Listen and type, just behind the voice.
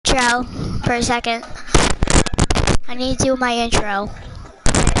intro for a second. I need to do my intro.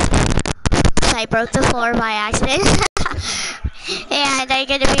 So I broke the floor by accident. And I'm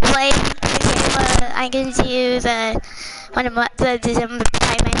gonna be playing the game. I'm gonna do the one of the dimensions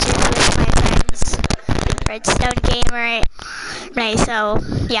with my friends. Redstone Gamer. Right, so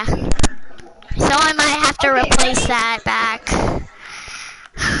yeah. So I might have to replace that back.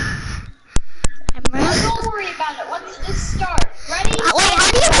 Don't worry about it. Let's just start. Ready? Wait,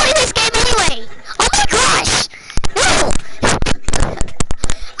 how do you play this game anyway? Oh my gosh! No!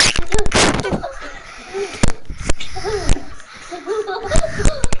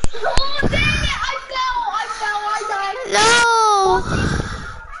 Oh, dang it! I died. No!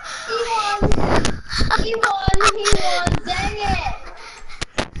 He won, dang it!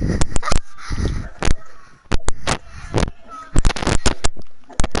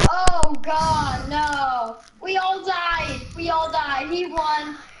 Oh god, no. We all died. He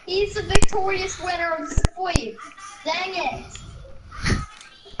won. He's the victorious winner of the sweep. Dang it.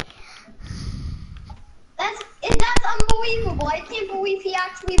 That's unbelievable. I can't believe he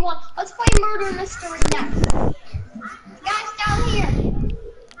actually won. Let's play Murder Mystery next. Guys, down here.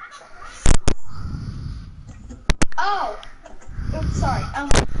 Oh. Oops, sorry.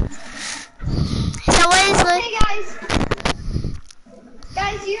 So what is Okay, guys.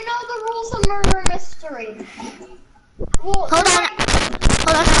 Guys, you know the rules of Murder Mystery. Well, Hold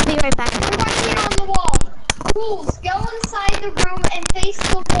on, I'll be right back. We're right here on the wall. Rules: go inside the room and face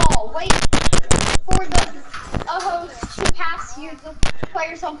the wall. Wait for a host to pass you the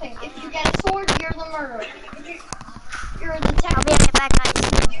player something. If you get a sword, you're the murderer. If you're a detective. I'll be right back, guys.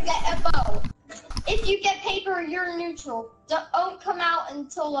 You get a bow. If you get paper, you're neutral. Don't come out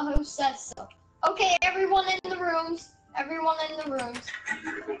until the host says so. Okay, everyone in the rooms.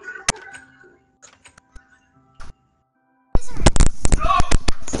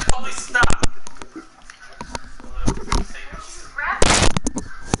 Holy stop!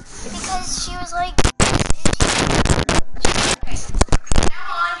 Because she was like... Now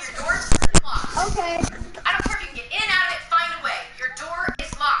on, your door's locked. Okay. I don't care if you can get in, out of it, find a way. Your door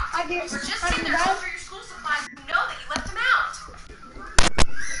is locked. We're just sitting there going for your school supplies. You know that you left them out.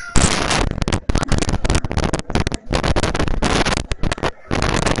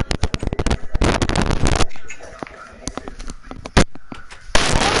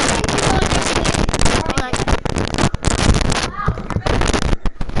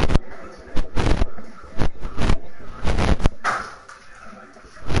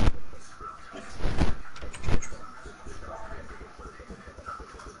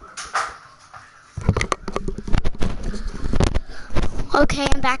 Okay,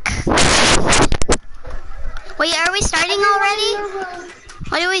 I'm back. Wait, are we starting already?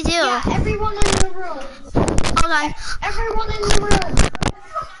 What do we do? Yeah, everyone in the room. Hold on. Everyone in the room.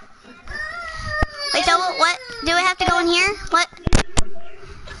 Wait, so what? Do we have to go in here? What?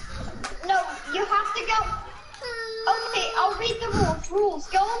 No, you have to go. Okay, I'll read the rules.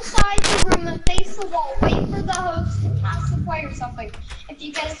 Go inside the room and face the wall. Wait for the host to pass the player something. If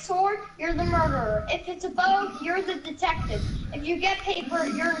you get a sword, you're the murderer. If it's a bow, you're the detective. If you get paper,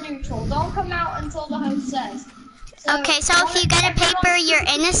 you're neutral. Don't come out until the host says. Okay, so if you get a paper, you're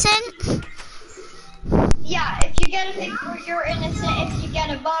innocent? Yeah, if you get a paper, you're innocent. If you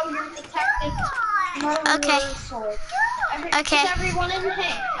get a bow, you're detective. Murderer, Okay. sword. Okay. Is everyone in?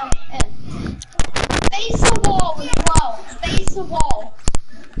 In. Face the wall as well. Face the wall.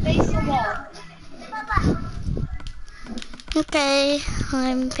 Okay,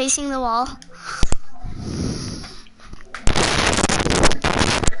 I'm facing the wall.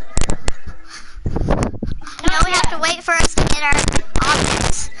 Now we have to wait for us to get our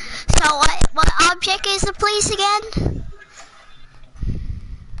objects. So what object is the place again?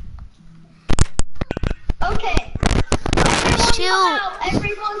 Okay.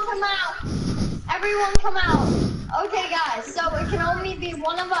 Everyone come out. Okay, guys. So it can only be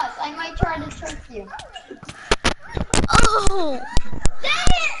one of us. I might try to trick you. Oh! Dang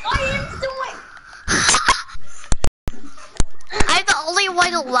it! I instantly. I'm the only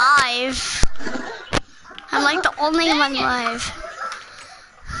one alive. I'm like the only one alive.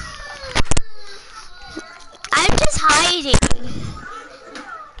 I'm just hiding.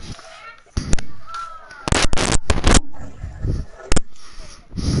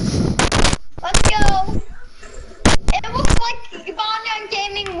 Let's go. It looks like Vanya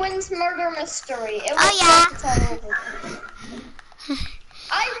Gaming wins Murder Mystery. It looks yeah. like it's all over.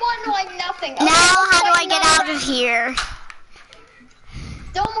 I won like nothing. Okay, Now how do I let's get play out another of here?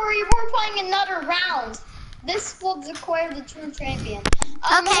 Don't worry, we're playing another round. This will declare the true champion.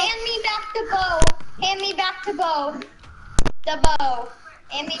 Okay. Hand me back the bow. The bow.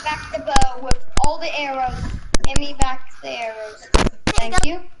 Hand me back the bow with all the arrows. Hand me back the arrows. Thank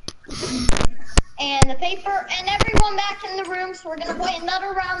you. And the paper, and everyone back in the room, so we're gonna play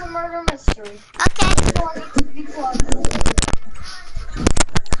another round of murder mystery. Okay. The door needs to be closed.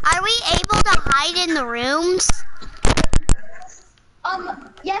 Are we able to hide in the rooms?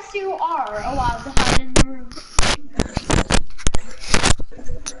 Yes, you are allowed to hide in the room.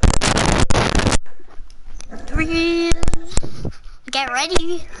 Three. Get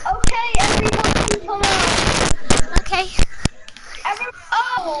ready. Okay, everyone can come out. Okay.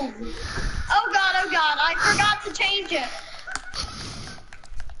 Oh god, I forgot to change it.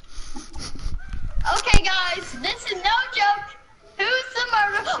 Okay guys, this is no joke. Who's the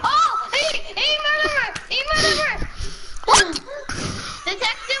murderer? Oh, he murderer. What?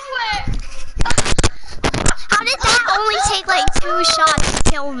 Detective Wick. How did that only take like 2 shots to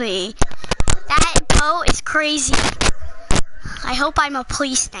kill me? That bow is crazy. I hope I'm a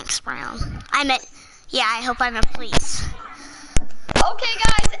police next round. I hope I'm a police. Okay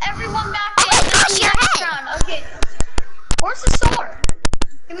guys, everyone back in. Oh my gosh, your head! Round. Okay. Where's the sword?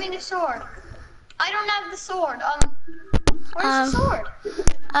 Give me the sword. I don't have the sword. Where's the sword?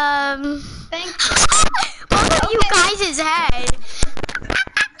 Thank you. Both of you guys' head.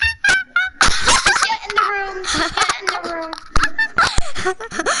 Just get in the room. Just get in the room.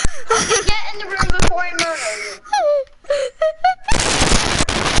 Okay, get in the room before I murder you.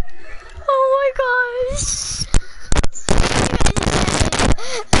 Oh my gosh.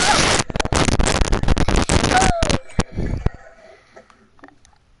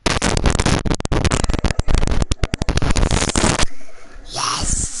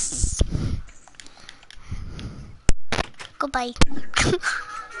 Yes. Goodbye.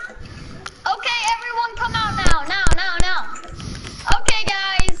 Okay, everyone come out now. Now. Okay,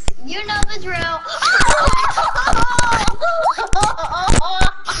 guys, you know the drill.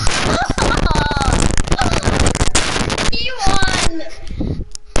 You won.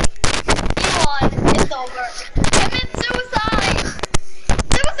 It's over. Commit suicide.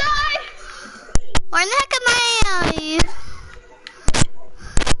 Where the heck am I?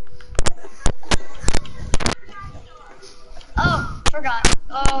 Oh, forgot.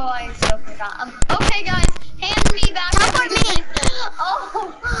 Oh, I so forgot. Okay, guys, hand me back. Teleport me.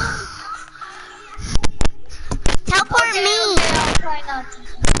 Oh. Teleport me. Okay, I'll try not to.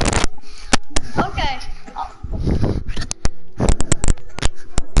 Okay.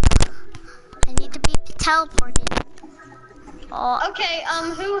 I need to be teleported. Oh. Okay,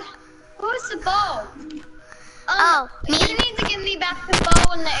 who's the bow? Me. You need to give me back the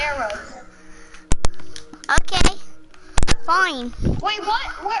bow and the arrows. Okay. Fine. Wait, what?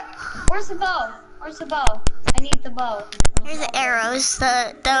 Where's the bow? I need the bow. Here's the arrows.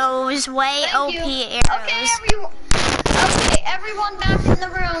 Those way Thank OP you. arrows. Okay, everyone back in the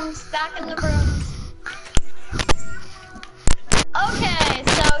rooms. Okay,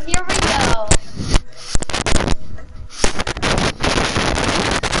 so here we go.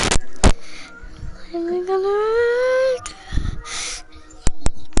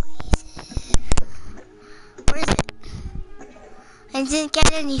 Where is it? I didn't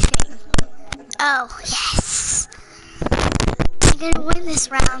get anything. Oh, yes. I'm gonna win this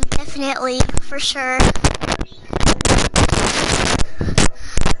round, definitely, for sure.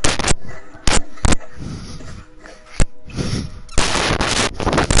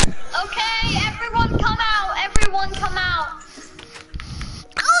 Okay, everyone come out.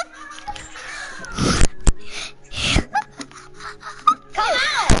 Come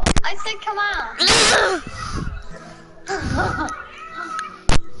out! I said come out.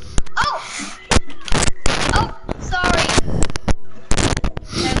 Oh, sorry.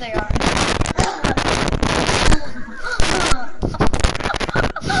 There they are.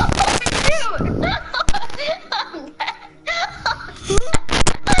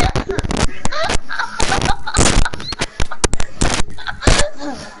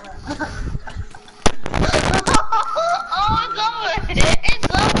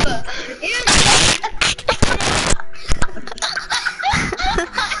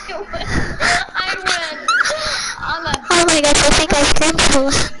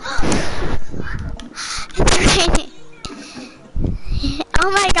 Oh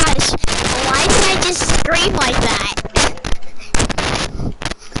my gosh, why did I just scream like that?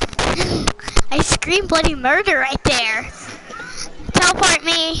 I screamed bloody murder right there. Teleport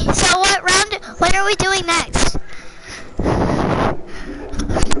me. So what are we doing next?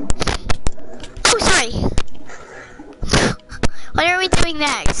 Oh, sorry. What are we doing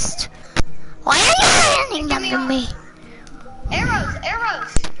next? Why are you running after me?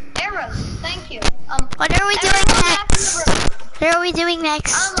 Arrows. Thank you. What are we doing next? What are we we doing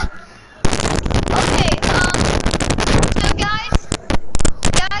next? Okay, so guys,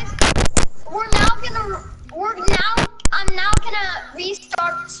 I'm now gonna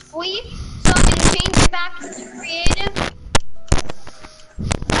restart Spleef, so I'm gonna change it back to creative.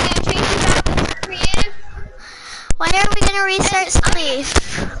 When are we gonna restart Spleef?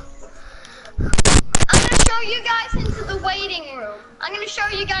 I'm gonna show you guys into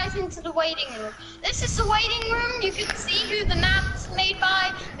the waiting room. This is the waiting room. You can see who the map's made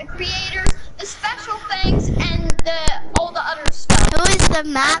by, the creators, the special things, and all the other stuff. Who is the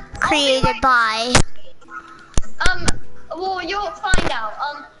map created by? Well, you'll find out.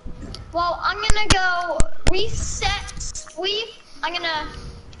 Well, I'm gonna go reset Spleef. I'm gonna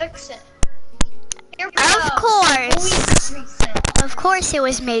fix it. Here we go. Of course. Reset. Of course it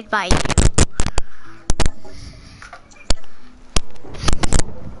was made by you.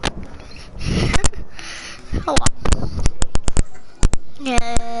 Oh, yeah,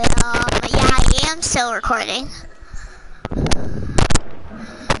 I am still recording.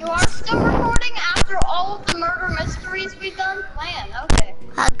 You are still recording after all of the murder mysteries we've done? Man, okay.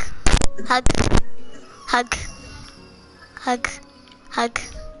 Hug, hug, hug, hug, hug,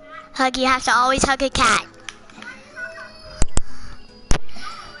 hug. You have to always hug a cat.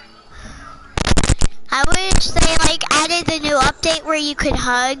 I wish they added the new update where you could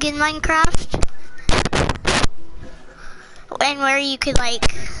hug in Minecraft. And where you could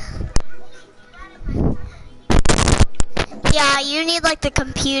yeah, you need the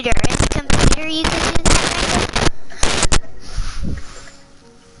computer. In the computer you can do that.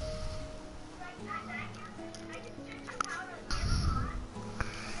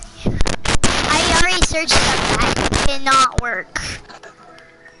 I already searched that. That did not work.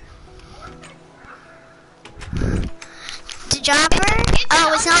 The dropper?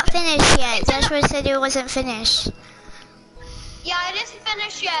 Oh, it's not finished yet. Joshua said it wasn't finished. Yeah, it isn't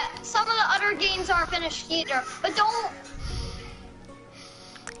finished yet. Some of the other games aren't finished either. But don't...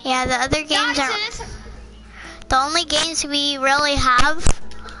 Yeah, the other games guys, aren't... The only games we really have...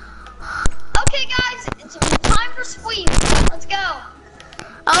 Okay, guys, it's time for Spleef. Let's go.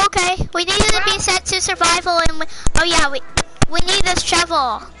 Okay, we need to be set to survival and... Oh yeah, we need this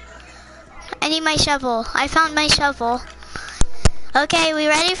shovel. I need my shovel. I found my shovel. Okay, we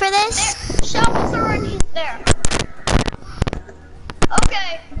ready for this? There, shovels are in there.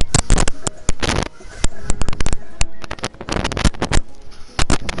 Okay.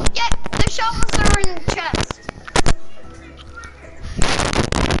 Yeah, the shovels are in the chest.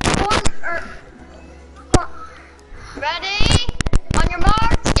 Ready? On your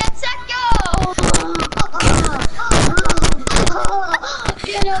marks, get set, go!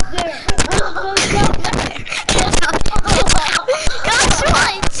 Get up there.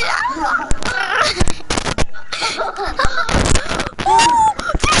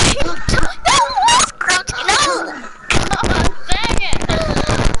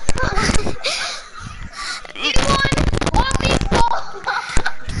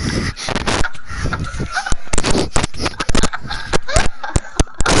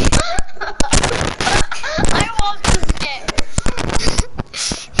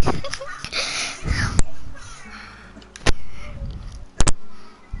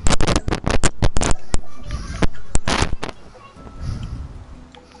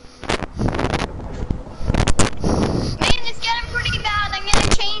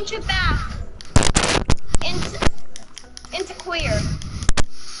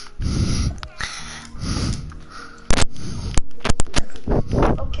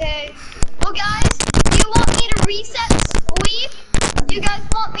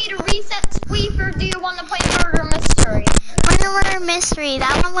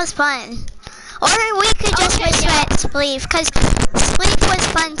 Was fun. Or we could just reset Spleef, because Spleef was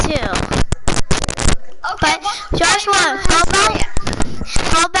fun too. Okay, but Joshua,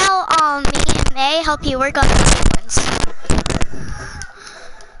 how about me and May help you work on the new ones?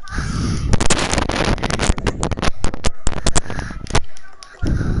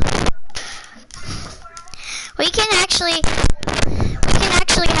 We can actually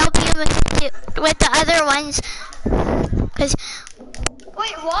help you with the other ones, because...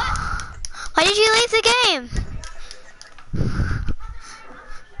 Wait, what? Why did you leave the game?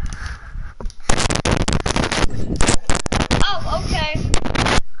 Oh, okay.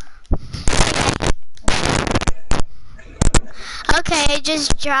 Okay, I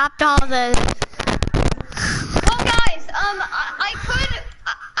just dropped all the... Well, guys,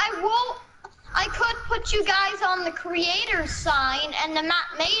 I could put you guys on the creator sign and the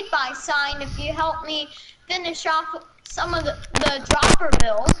map made by sign if you help me finish off some of the dropper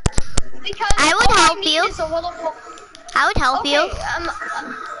build, because I would help you. I would help you.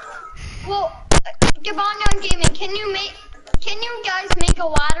 Well, Gabanion Gaming, can you guys make a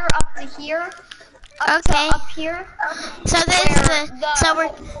ladder up to here? Up here. So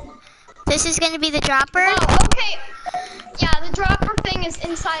this is gonna be the dropper. Oh, okay. Yeah, the dropper thing is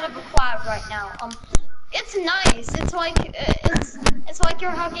inside of a cloud right now. It's nice. It's like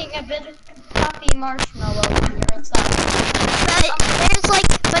you're hugging a bit of puffy marshmallow when you're inside.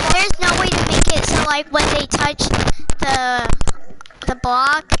 But there's no way to make it so like when they touch the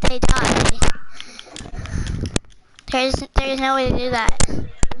block, they die. There's no way to do that.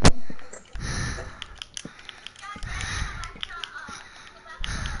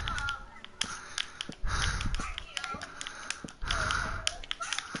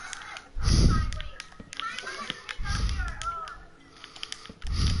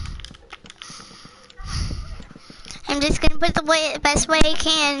 I'm just gonna put the best way I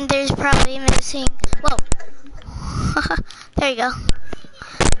can. There's probably missing. Whoa. There you go.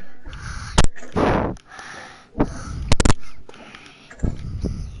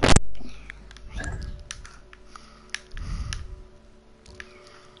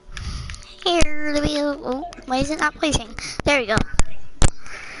 Here, oh, why is it not placing? There we go.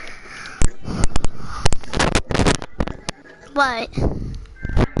 What?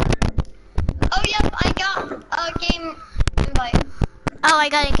 Oh, yep, I got a game invite. Oh, I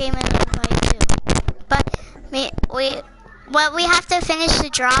got a game invite too. But we have to finish the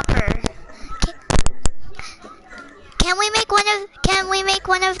dropper. Can we make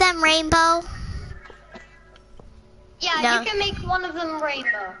one of them rainbow? Yeah, no. You can make one of them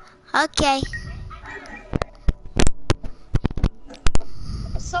rainbow. Okay.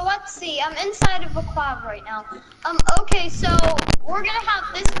 So let's see. I'm inside of a cloud right now. Okay, so we're gonna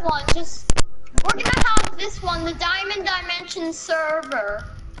have this one. The Diamond Dimension server.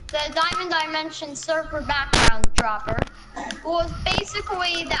 The Diamond Dimension server background dropper was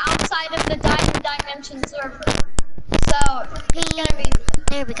basically the outside of the Diamond Dimension server. So it's gonna be.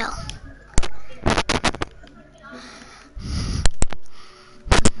 There we go.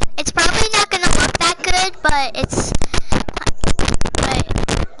 It's probably not gonna look that good, but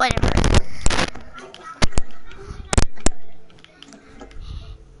whatever.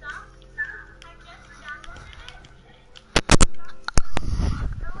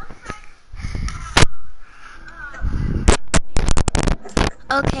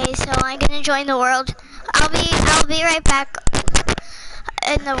 Okay, so I'm gonna join the world. I'll be right back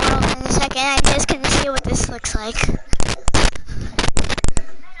in the world in a second. I'm just gonna see what this looks like.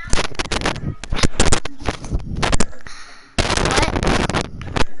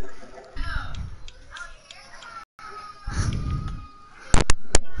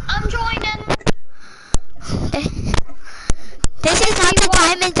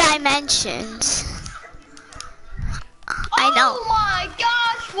 Diamond Dimensions. I know. Oh my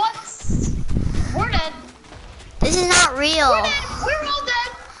gosh, we're dead. This is not real. We're dead. We're all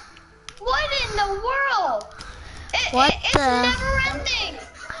dead. What in the world? It's never ending.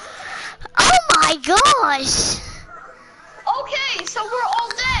 Oh my gosh. Okay, so we're all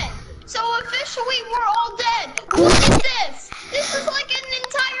dead. So officially we're all dead. Look at this. This is like an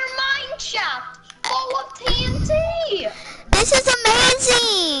entire mine shaft full of TNT. This is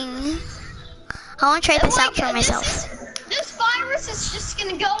amazing! I want to try this out for myself. This virus is just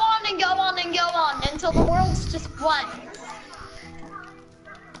gonna go on and go on and go on until the world's just blank.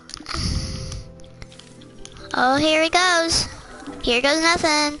 Oh, here it goes. Here goes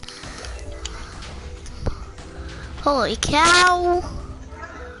nothing. Holy cow.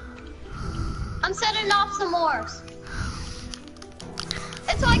 I'm setting off some ores.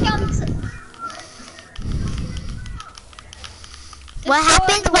 It's like what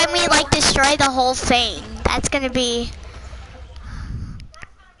happens when we like destroy the whole thing? That's gonna be.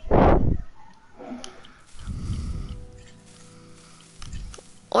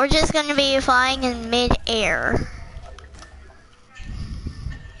 We're just gonna be flying in mid-air.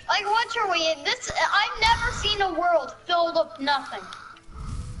 Like what are we in? I've never seen a world filled with nothing.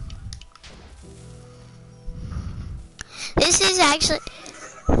 This is actually.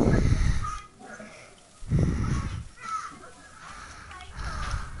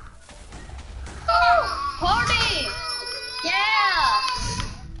 Party! Yeah!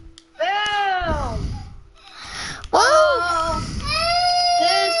 Boom! Whoa!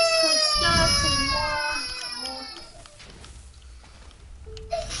 This stuff and more.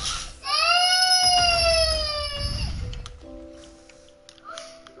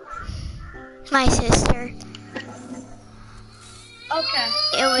 My sister. Okay.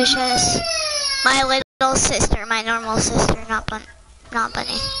 It was just my little sister, my normal sister, not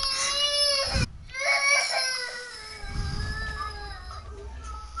Bunny.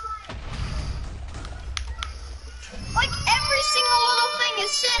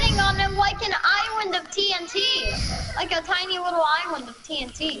 just sitting on it like an island of TNT. Like a tiny little island of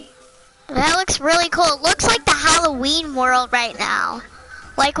TNT. That looks really cool. It looks like the Halloween world right now.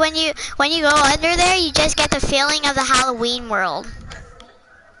 Like when you go under there, you just get the feeling of the Halloween world.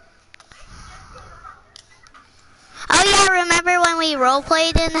 Oh yeah, remember when we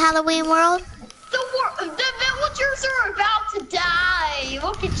roleplayed in the Halloween world? The villagers are about to die.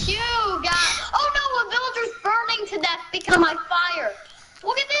 Look at you, guys. Oh no, a villager's burning to death because of my fire.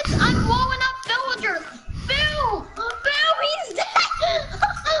 Look at this, I'm blowing up villagers. Boom! Boom, he's dead!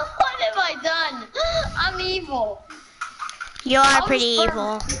 What have I done? I'm evil. You are pretty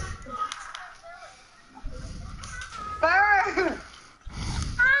evil. Burn!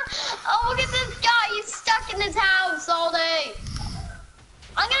 Oh, look at this guy. He's stuck in his house all day.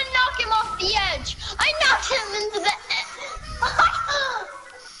 I'm gonna knock him off the edge. I knocked him into the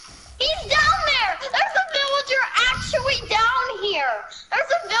He's down there. There's a villager actually down here.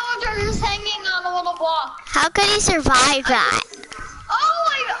 There's a villager just hanging on a little block. How could he survive that?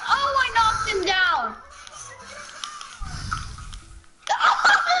 I knocked him down.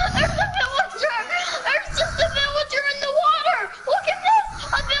 There's a villager. There's just a villager in the water. Look at this.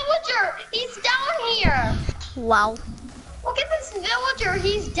 A villager. He's down here. Wow. Look at this villager.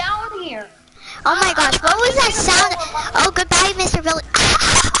 He's down here. Oh my gosh, what was that sound? Oh, goodbye, Mr. Villager.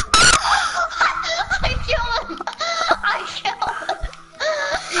 I killed him.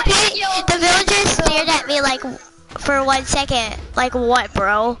 The villager stared at me like for 1 second. Like what,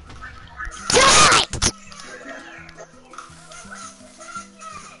 bro? Die!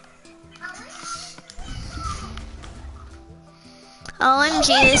 OMG,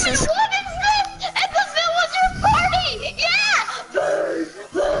 this is... What is this? It's a villager party! Yeah!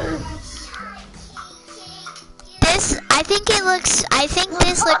 I think this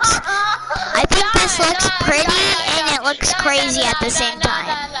looks pretty and it looks crazy at the same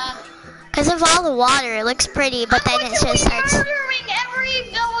time. Because of all the water, it looks pretty, but then it just starts... murdering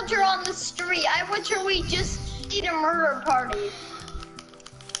every villager on the street. I literally just need a murder party.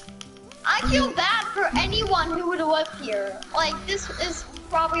 I feel bad for anyone who would live here. Like, this is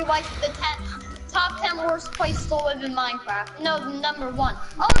probably like the top 10 worst place to live in Minecraft. No, number 1.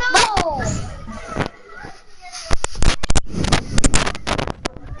 Oh no!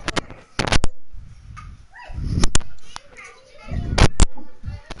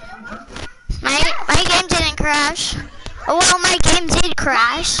 My game didn't crash. Oh, well, my game did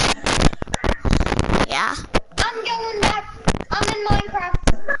crash. Yeah. I'm going back. I'm in Minecraft.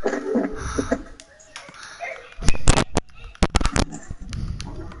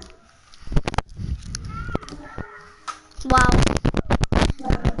 Wow.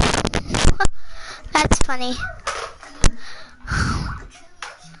 That's funny.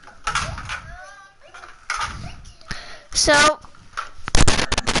 So...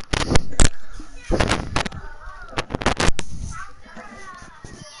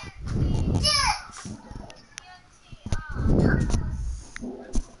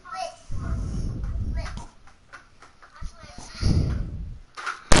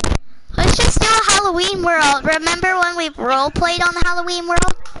 let's just do a Halloween world. Remember when we roleplayed on the Halloween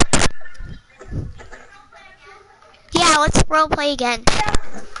world? Yeah, let's roleplay again.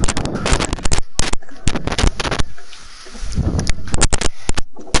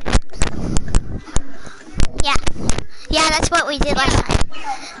 Yeah, that's what we did last time.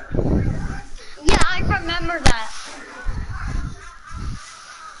 Yeah, I remember that.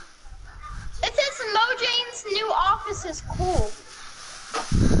 It says Mojane's new office is cool.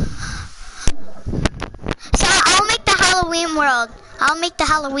 So I'll make the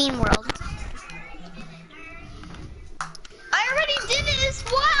Halloween world. I already did it as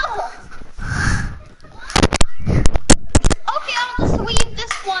well. Okay, I'll just leave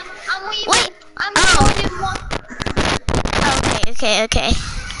this one. I'm leaving. Wait. I'm going in one. Okay.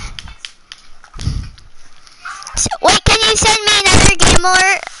 So, wait, can you send me another game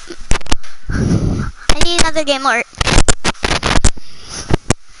alert? I need another game alert.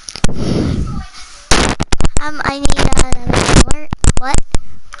 I need another game alert. What?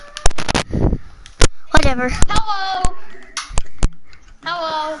 Whatever.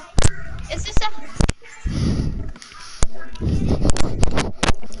 Hello. Is this a...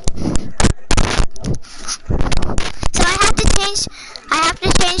 So I have to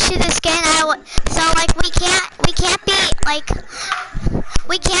change to the skin. So like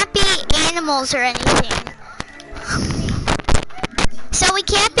we can't be animals or anything. So we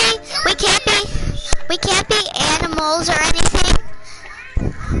can't be animals or anything.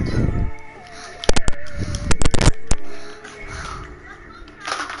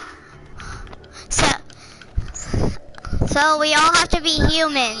 So we all have to be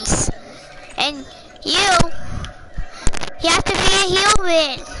humans. And you have to be a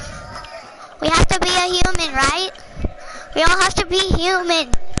human. We have to be a human, right? We all have to be human.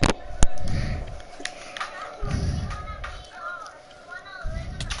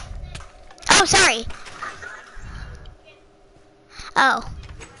 Oh, sorry. Oh.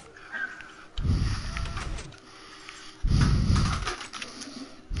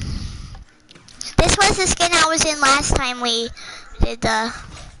 This was the skin I was in last time we did the...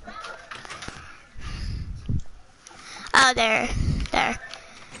 Oh, there.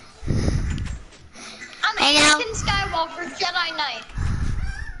 I'm Anakin Skywalker, Jedi Knight.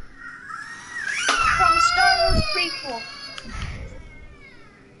 From Star Wars prequel.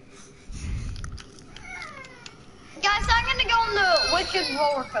 Guys, I'm gonna go on the Wicked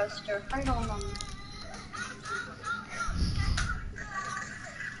roller coaster. I'm going on.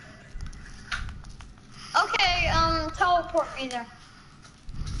 Okay, teleport me there.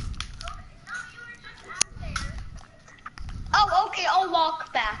 Oh, okay, I'll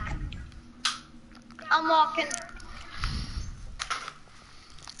walk back. I'm walking.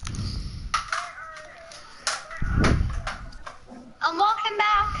 I'm walking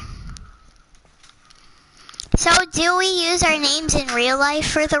back. So, do we use our names in real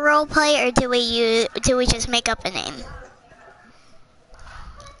life for the role play, or do we just make up a name?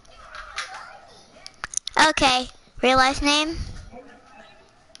 Okay, real life name.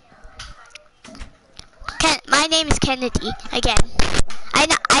 My name is Kennedy again.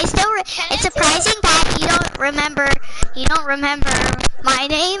 I still. It's surprising that you don't remember my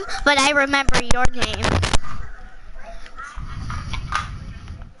name, but I remember your name.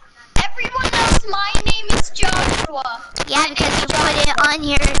 Everyone knows my name is Joshua. Yeah, because you put it on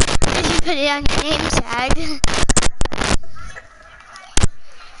your name tag.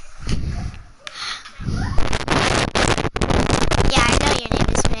 Yeah, I know your name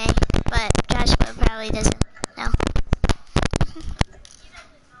is May, but Joshua probably doesn't know.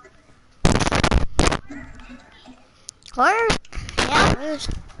 Or yeah.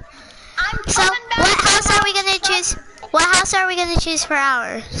 So what house are we gonna choose? What house are we gonna choose for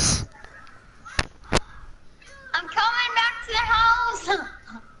ours? I'm coming back to the house.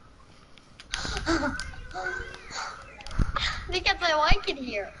 Because I like it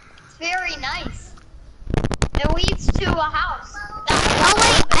here. It's very nice. It leads to a house. Oh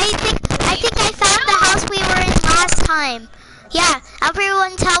wait, I think I found the house we were in last time. Yeah,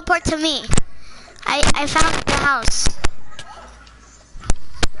 everyone teleport to me. I found the house.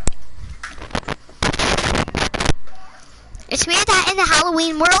 It's weird that in the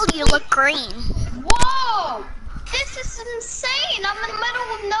Halloween world you look green. Whoa! This is insane. I'm in the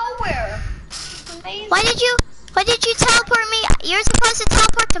middle of nowhere. It's amazing. Why did you teleport me? You're supposed to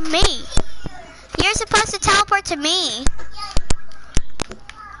teleport to me. You're supposed to teleport to me.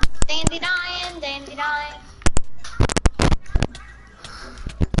 Dandy-dine.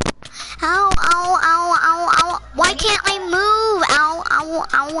 Ow, ow, ow, ow, ow. Why can't I move? Ow, ow,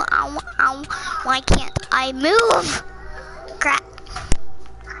 ow, ow, ow. Why can't I move? Crap.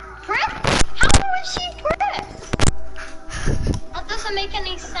 Prick? How was she prick? That doesn't make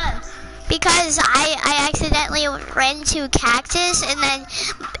any sense. Because I accidentally ran to cactus and then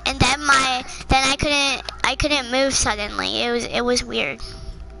I couldn't move suddenly. It was weird.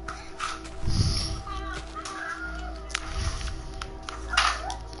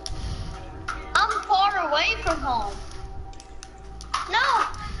 I'm far away from home. No.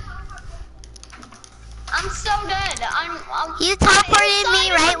 I'm so dead. You teleported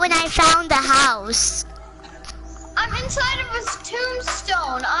me right when I found the house. I'm inside of a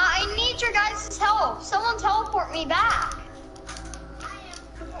tombstone. I need your guys' help. Someone teleport me back.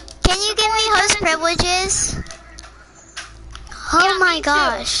 Can you give me host privileges? Oh yeah, my me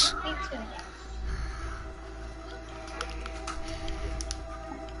gosh. Too. Me too.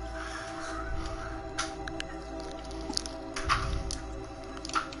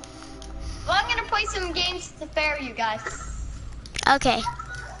 Well, I'm gonna play some games to fair you guys. Okay.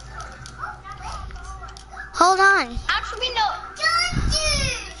 Hold on. Actually, no.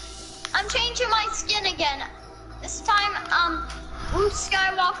 I'm changing my skin again. This time, Luke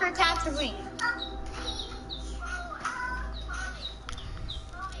Skywalker Tatooine.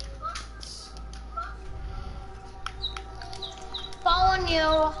 Following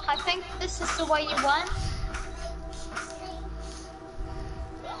you. I think this is the way you went.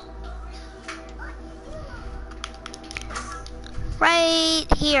 Right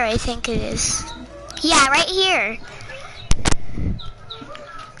here, I think it is. Yeah, right here.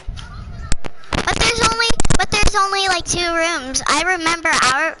 But there's only like 2 rooms. I remember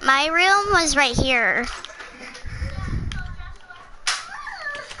my room was right here.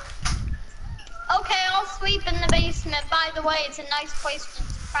 Okay, I'll sweep in the basement. By the way, it's a nice place to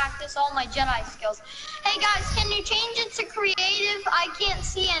practice all my Jedi skills. Hey guys, can you change it to creative? I can't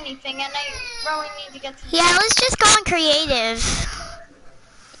see anything and I really need to get to Yeah, let's just go on creative.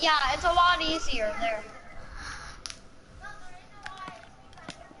 Yeah, it's a lot easier there.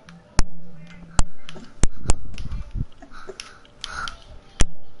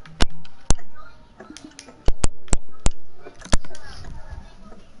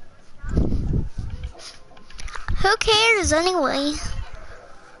 Who cares anyway?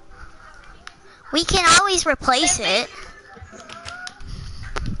 We can always replace it.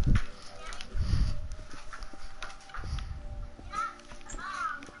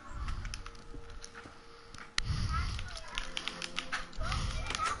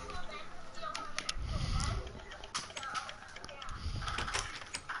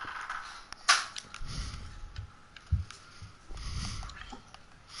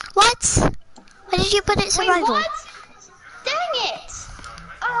 What? Why did you put it survival? Wait, what? Dang it!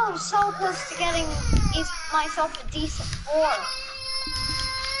 Oh, so close to getting myself a decent floor.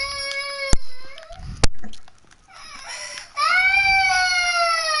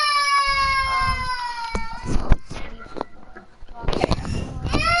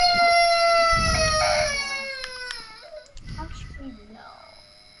 Actually, no.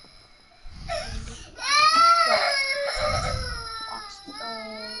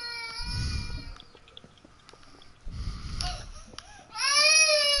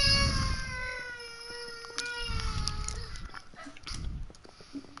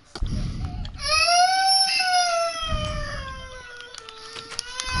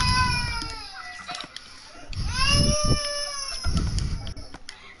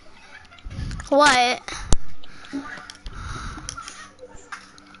 What?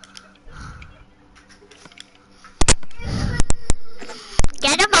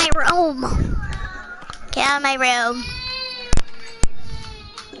 Get out of my room. Get out of my room.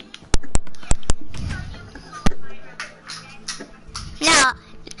 No.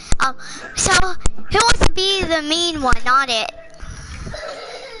 So, who wants to be the mean one, not it?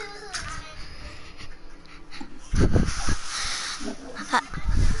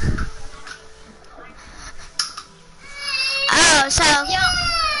 Oh, so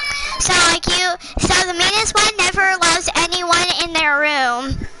like so the meanest one never allows anyone in their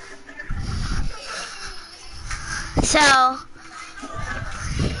room. So,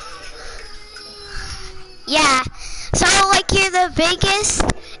 yeah. So, like, you're the biggest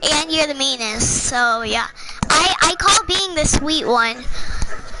and you're the meanest. So, yeah. I call being the sweet one.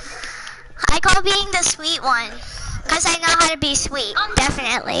 I call being the sweet one. Because I know how to be sweet.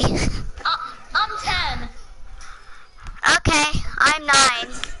 Definitely. I'm 10. Okay, I'm 9.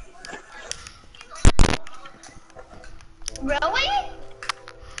 Really?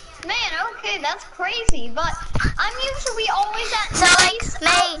 Man, okay, that's crazy. But I'm usually always at so nice,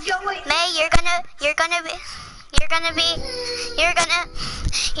 like May,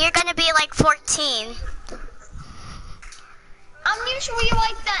 you're gonna be like 14. I'm usually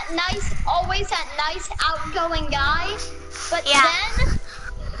like that nice, always that nice outgoing guy. But yeah. then,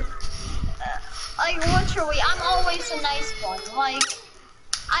 like literally, I'm always a nice one. Like,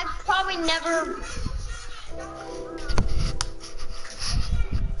 I've probably never.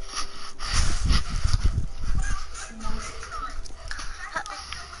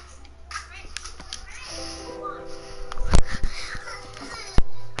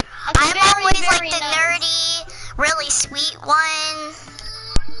 I'm always like the nerdy, really sweet one.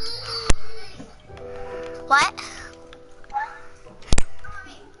 What?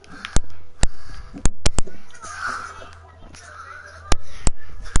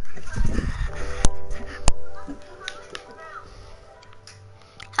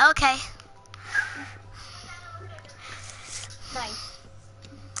 Okay. Nice.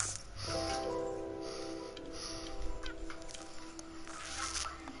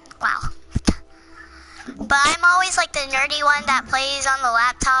 Wow. But I'm always like the nerdy one that plays on the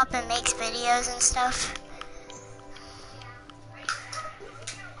laptop and makes videos and stuff.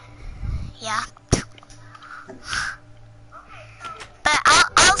 Yeah. But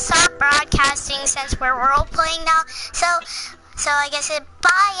I'll stop broadcasting since we're role playing now. So I guess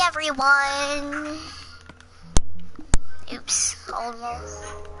bye everyone. Oops, almost.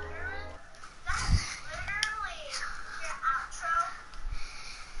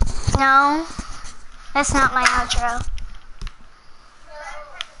 No, that's not my outro.